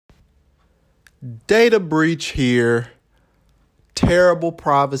Data breach here, terrible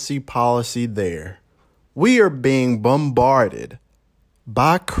privacy policy there. We are being bombarded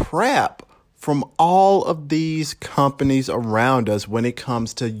by crap from all of these companies around us when it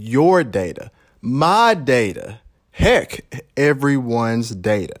comes to your data, my data, heck, everyone's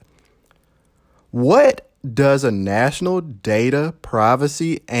data. What does a national data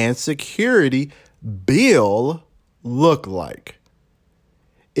privacy and security bill look like?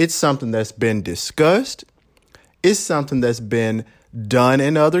 It's something that's been discussed. It's something that's been done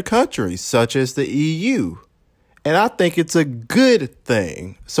in other countries, such as the EU. And I think it's a good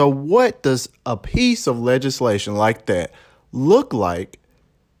thing. So what does a piece of legislation like that look like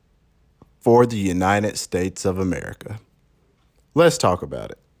for the United States of America? Let's talk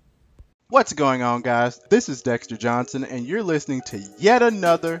about it. What's going on, guys? This is Dexter Johnson, and you're listening to yet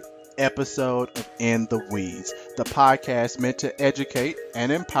another episode of In the Weeds, the podcast meant to educate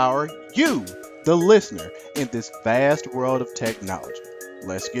and empower you, the listener, in this vast world of technology.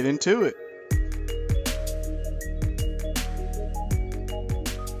 Let's get into it.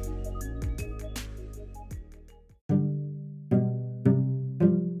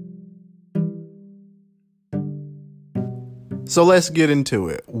 So let's get into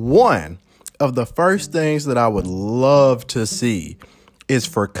it. One of the first things that I would love to see is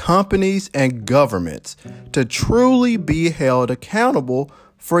for companies and governments to truly be held accountable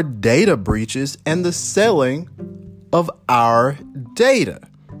for data breaches and the selling of our data.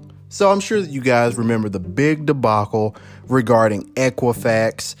 So I'm sure that you guys remember the big debacle regarding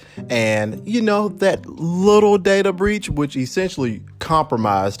Equifax and, that little data breach, which essentially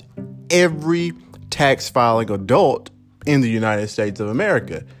compromised every tax filing adult in the United States of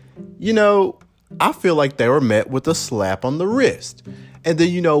America. I feel like they were met with a slap on the wrist. And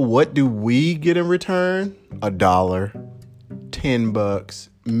then, what do we get in return? $1, $10,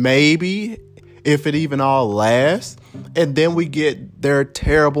 maybe, if it even all lasts. And then we get their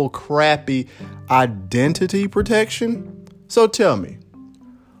terrible, crappy identity protection. So tell me,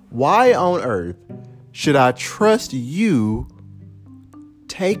 why on earth should I trust you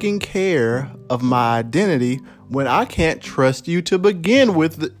taking care of my identity when I can't trust you to begin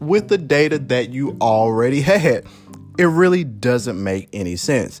with the data that you already had? It really doesn't make any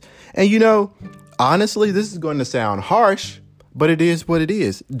sense. And honestly, this is going to sound harsh, but it is what it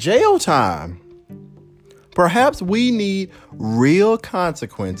is. Jail time. Perhaps we need real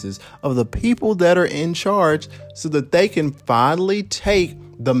consequences of the people that are in charge so that they can finally take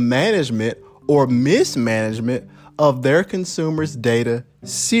the management or mismanagement of their consumers' data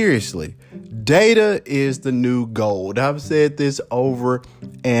seriously. Data is the new gold. I've said this over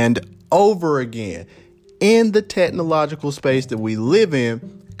and over again. In the technological space that we live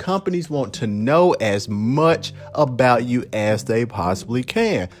in, companies want to know as much about you as they possibly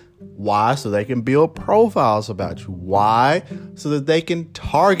can. Why? So they can build profiles about you. Why? So that they can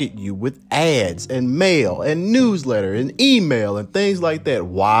target you with ads and mail and newsletter and email and things like that.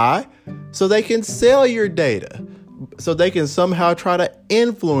 Why? So they can sell your data. So they can somehow try to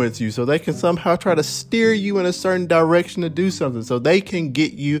influence you. So they can somehow try to steer you in a certain direction to do something. So they can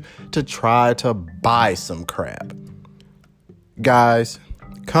get you to try to buy some crap. Guys,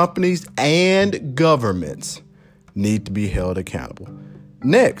 companies and governments need to be held accountable.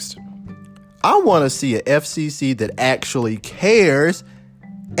 Next, I want to see an FCC that actually cares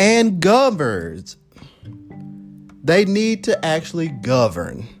and governs. They need to actually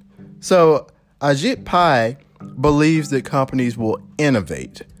govern. So Ajit Pai believes that companies will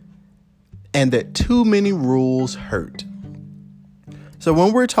innovate and that too many rules hurt. So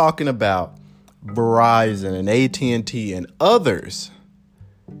when we're talking about Verizon and AT&T and others,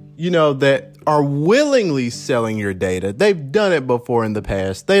 that are willingly selling your data, they've done it before in the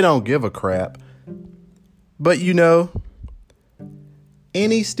past. They don't give a crap. But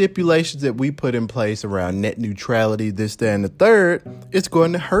any stipulations that we put in place around net neutrality, this, that, and the third, it's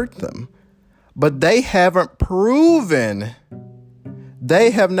going to hurt them. But they have not proven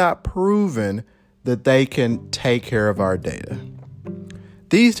that they can take care of our data.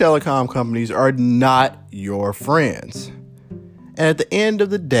 These telecom companies are not your friends. And at the end of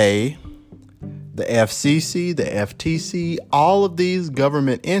the day, the FCC, the FTC, all of these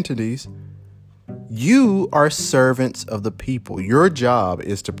government entities, you are servants of the people. Your job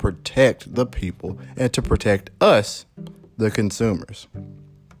is to protect the people and to protect us, the consumers.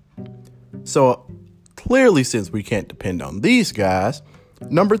 So clearly, since we can't depend on these guys,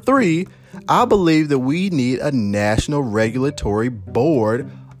 number 3, I believe that we need a national regulatory board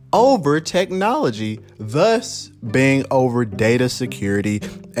over technology, thus being over data security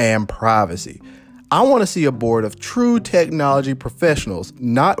and privacy. I want to see a board of true technology professionals,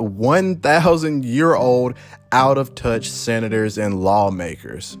 not 1,000-year-old out-of-touch senators and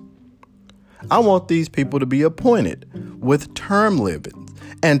lawmakers. I want these people to be appointed with term limits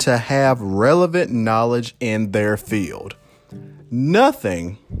and to have relevant knowledge in their field.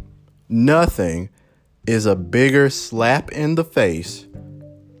 Nothing is a bigger slap in the face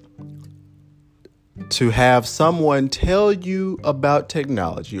to have someone tell you about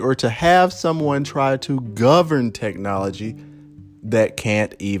technology or to have someone try to govern technology that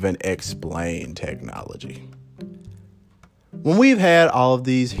can't even explain technology. When we've had all of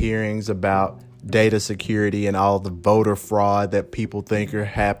these hearings about data security and all the voter fraud that people think are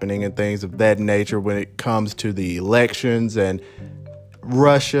happening and things of that nature when it comes to the elections and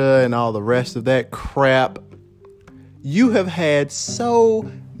Russia and all the rest of that crap, you have had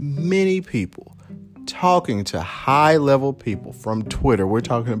so many people talking to high-level people from Twitter. We're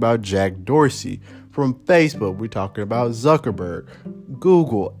talking about Jack Dorsey. From Facebook, we're talking about Zuckerberg,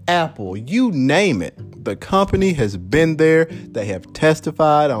 Google, Apple, you name it. The company has been there. They have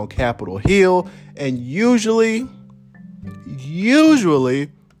testified on Capitol Hill. And usually,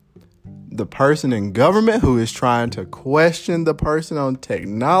 the person in government who is trying to question the person on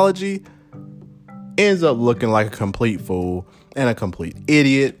technology ends up looking like a complete fool and a complete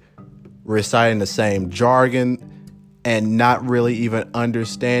idiot, reciting the same jargon and not really even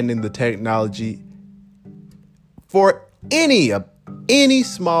understanding the technology for any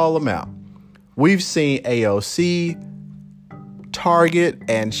small amount. We've seen AOC target,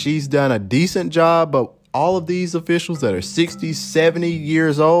 and she's done a decent job, but all of these officials that are 60, 70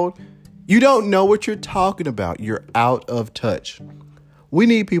 years old, you don't know what you're talking about. You're out of touch. We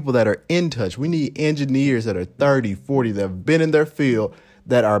need people that are in touch. We need engineers that are 30, 40, that have been in their field,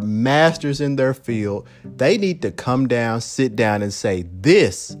 that are masters in their field. They need to come down, sit down, and say,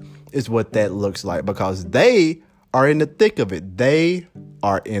 this is what that looks like, because they are in the thick of it. They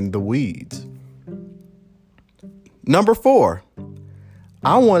are in the weeds. Number 4,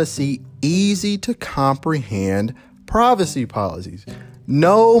 I want to see easy to comprehend privacy policies.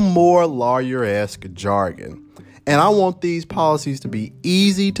 No more lawyer-esque jargon. And I want these policies to be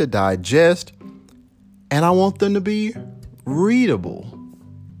easy to digest, and I want them to be readable.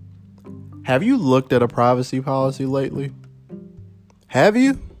 Have you looked at a privacy policy lately? Have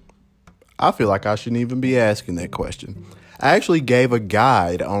you? I feel like I shouldn't even be asking that question. I actually gave a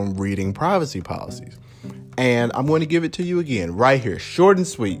guide on reading privacy policies, and I'm going to give it to you again right here, short and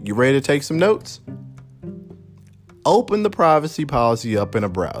sweet. You ready to take some notes? Open the privacy policy up in a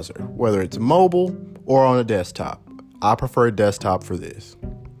browser, whether it's mobile or on a desktop. I prefer desktop for this.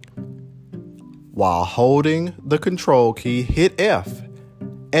 While holding the control key, hit F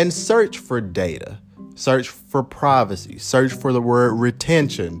and search for data. Search for privacy. Search for the word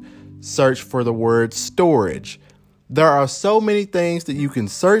retention. Search for the word storage. There are so many things that you can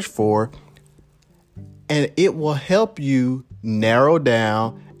search for, and it will help you narrow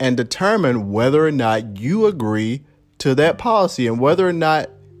down and determine whether or not you agree to that policy and whether or not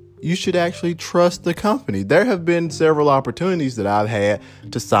you should actually trust the company. There have been several opportunities that I've had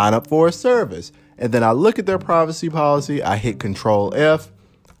to sign up for a service, and then I look at their privacy policy, I hit Control F,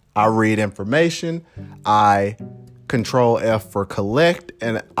 I read information, I Control F for collect,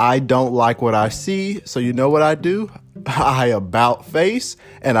 and I don't like what I see. So you know what I do? I about face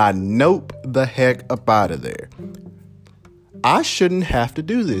and I nope the heck up out of there. I shouldn't have to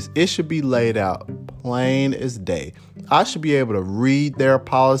do this. It should be laid out plain as day. I should be able to read their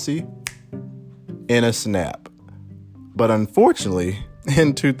policy in a snap. But unfortunately,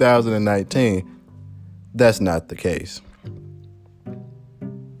 in 2019, that's not the case.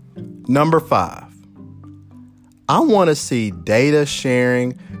 Number 5. I want to see data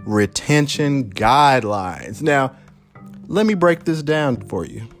sharing retention guidelines. Now, let me break this down for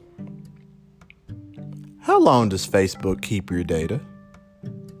you. How long does Facebook keep your data?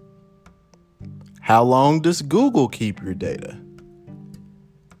 How long does Google keep your data?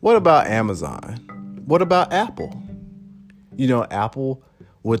 What about Amazon? What about Apple? You know, Apple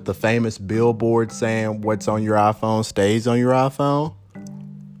with the famous billboard saying what's on your iPhone stays on your iPhone,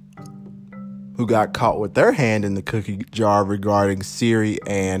 who got caught with their hand in the cookie jar regarding Siri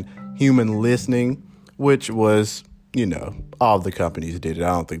and human listening, which was, all the companies did it. I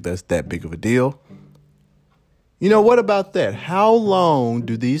don't think that's that big of a deal. What about that? How long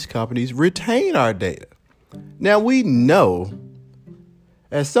do these companies retain our data? Now, we know,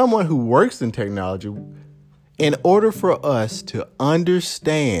 as someone who works in technology, in order for us to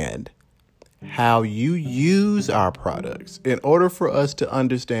understand how you use our products, in order for us to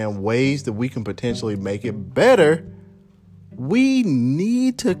understand ways that we can potentially make it better, we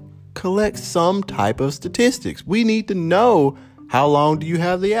need to collect some type of statistics. We need to know how long do you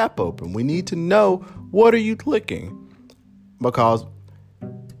have the app open. We need to know what are you clicking. Because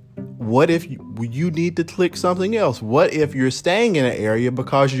what if you need to click something else? What if you're staying in an area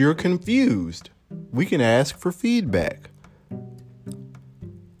because you're confused? We can ask for feedback.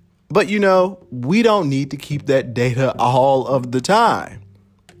 But we don't need to keep that data all of the time.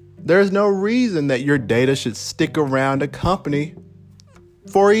 There's no reason that your data should stick around a company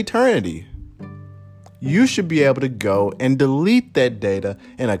for eternity. You should be able to go and delete that data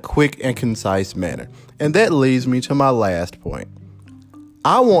in a quick and concise manner. And that leads me to my last point.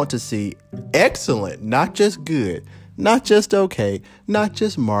 I want to see excellent, not just good, not just okay, not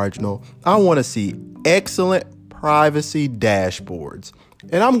just marginal. I want to see excellent privacy dashboards.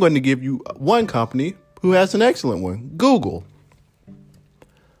 And I'm going to give you one company who has an excellent one, Google.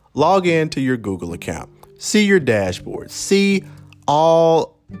 Log into your Google account. See your dashboard. See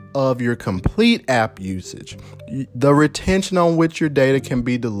all of your complete app usage, the retention on which your data can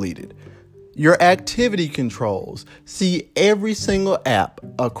be deleted, your activity controls. See every single app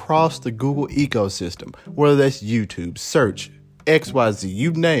across the Google ecosystem, whether that's YouTube, search, XYZ,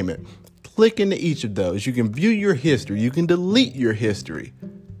 you name it. Click into each of those. You can view your history. You can delete your history.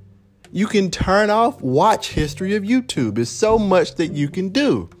 You can turn off watch history of YouTube. It's so much that you can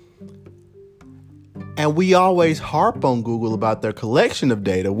do. And we always harp on Google about their collection of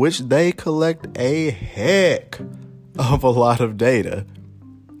data, which they collect a heck of a lot of data.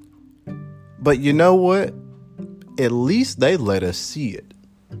 But you know what? At least they let us see it.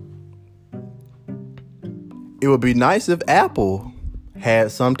 It would be nice if Apple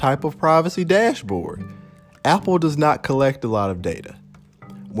had some type of privacy dashboard. Apple does not collect a lot of data.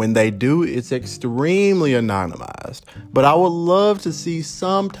 When they do, it's extremely anonymized. But I would love to see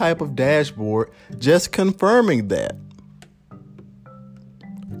some type of dashboard just confirming that.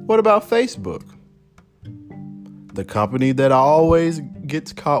 What about Facebook? The company that always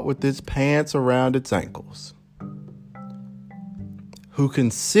gets caught with its pants around its ankles. Who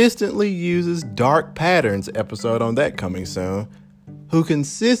consistently uses dark patterns, episode on that coming soon. Who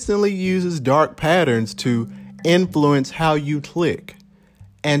consistently uses dark patterns to influence how you click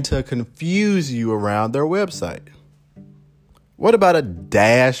and to confuse you around their website. What about a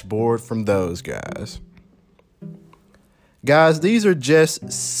dashboard from those guys? Guys, these are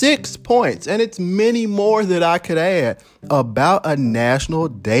just 6 points, and it's many more that I could add about a national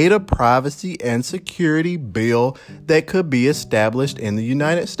data privacy and security bill that could be established in the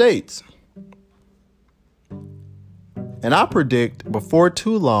United States. And I predict before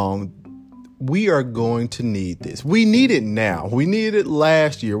too long, we are going to need this. We need it now. We needed it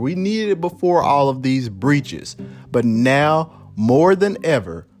last year. We needed it before all of these breaches. But now, more than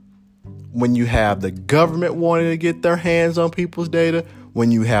ever, when you have the government wanting to get their hands on people's data,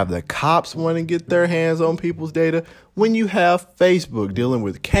 when you have the cops wanting to get their hands on people's data, when you have Facebook dealing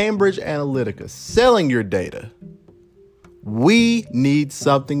with Cambridge Analytica selling your data, we need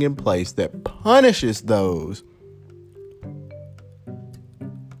something in place that punishes those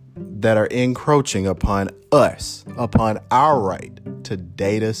that are encroaching upon us, upon our right to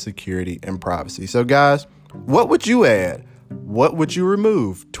data security and privacy. So guys, what would you add? What would you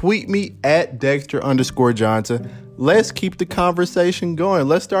remove? Tweet me at Dexter_Johnson. Let's keep the conversation going.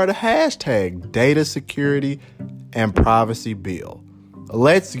 Let's start a hashtag data security and privacy bill.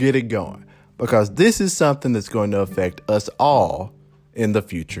 Let's get it going, because this is something that's going to affect us all in the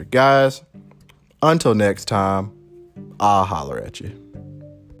future. Guys, until next time, I'll holler at you.